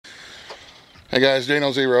Hey guys,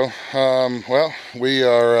 Jano Zero. Well, we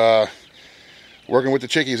are working with the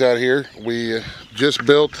chickies out here. We just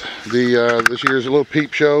built the this year's little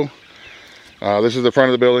peep show. This is the front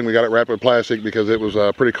of the building. We got it wrapped with plastic because it was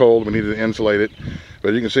pretty cold. We needed to insulate it.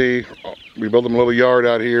 But you can see we built them a little yard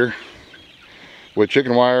out here with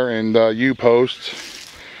chicken wire and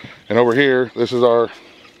U-posts. And over here, this is our,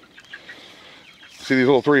 see these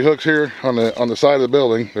little 3 hooks here on the side of the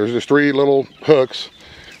building. There's just 3 little hooks.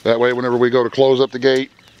 That way, whenever we go to close up the gate,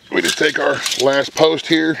 we just take our last post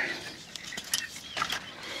here,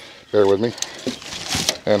 bear with me,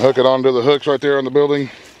 and hook it onto the hooks right there on the building.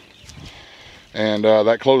 And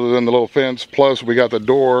that closes in the little fence. Plus, we got the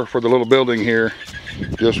door for the little building here,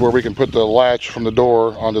 just where we can put the latch from the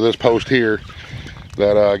door onto this post here.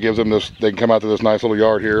 That gives them this, they can come out to this nice little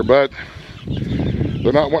yard here. But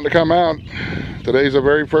they're not wanting to come out. Today's the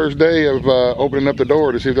very first day of opening up the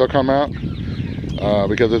door to see if they'll come out.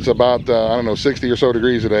 Because it's about, I don't know, 60 or so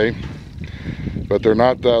degrees today. But they're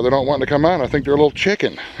not, they don't want to come out. I think they're a little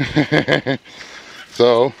chicken.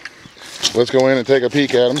 So, let's go in and take a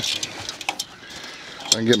peek at them. I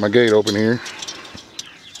can get my gate open here.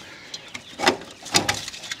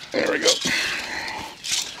 There we go.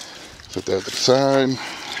 Set that to the side.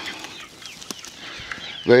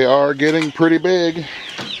 They are getting pretty big.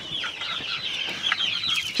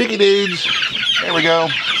 Chickie dudes. There we go.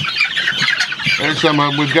 There's some of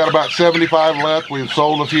them. We've got about 75 left. We've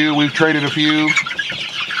sold a few. We've traded a few.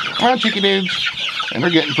 Well, chickie dudes. And they're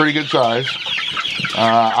getting pretty good size.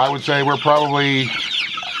 I would say we're probably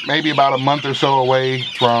maybe about a month or so away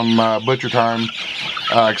from butcher time,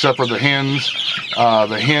 except for the hens.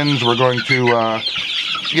 The hens, we're going to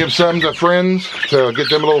give some to friends to get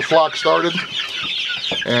them a little flock started.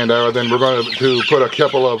 And then we're going to put a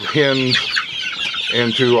couple of hens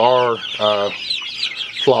into our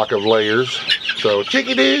flock of layers. So,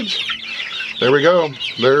 chickie dudes, there we go.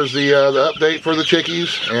 There's the update for the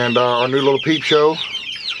chickies and our new little peep show.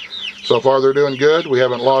 So far, they're doing good. We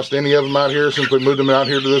haven't lost any of them out here since we moved them out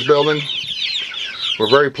here to this building. We're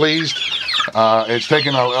very pleased. It's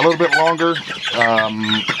taken a little bit longer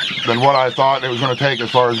than what I thought it was going to take as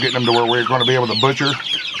far as getting them to where we're going to be able to butcher.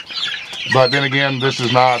 But then again, this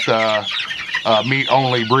is not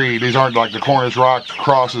meat-only breed. These aren't like the Cornish Rock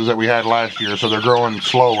crosses that we had last year, so they're growing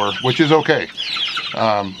slower, which is okay.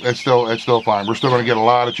 It's still fine. We're still going to get a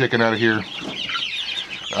lot of chicken out of here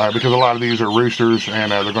because a lot of these are roosters,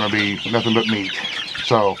 and they're going to be nothing but meat.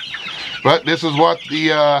 So, but this is what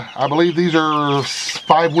the I believe these are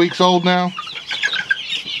 5 weeks old now.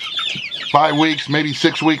 5 weeks, maybe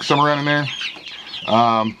 6 weeks, somewhere around in there.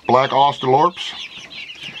 Black Australorps.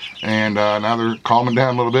 And now they're calming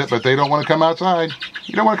down a little bit, but they don't want to come outside.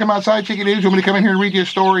 You don't want to come outside, chickie dudes? You want me to come in here and read you a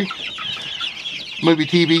story? Movie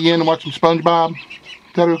TV in and watch some SpongeBob?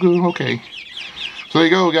 Is that good? Okay. So there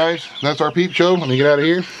you go, guys. That's our peep show. Let me get out of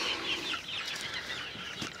here.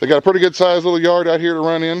 They got a pretty good sized little yard out here to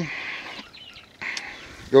run in.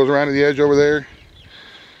 Goes around to the edge over there.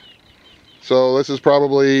 So this is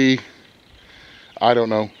probably, I don't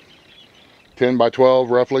know, 10 by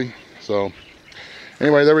 12 roughly. So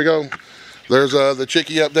anyway, there we go. There's the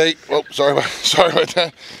chickie update. Oh, sorry about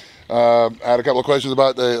that. I had a couple of questions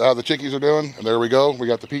about how the chickies are doing. There we go. We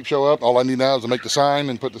got the peep show up. All I need now is to make the sign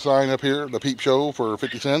and put the sign up here, the peep show for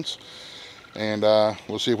 50 cents. And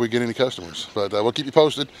we'll see if we get any customers. But we'll keep you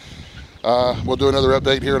posted. We'll do another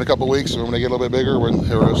update here in a couple of weeks when they get a little bit bigger, when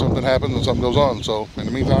something happens and something goes on. So in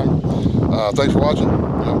the meantime, thanks for watching.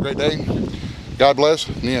 Have a great day. God bless.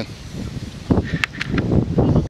 In the end.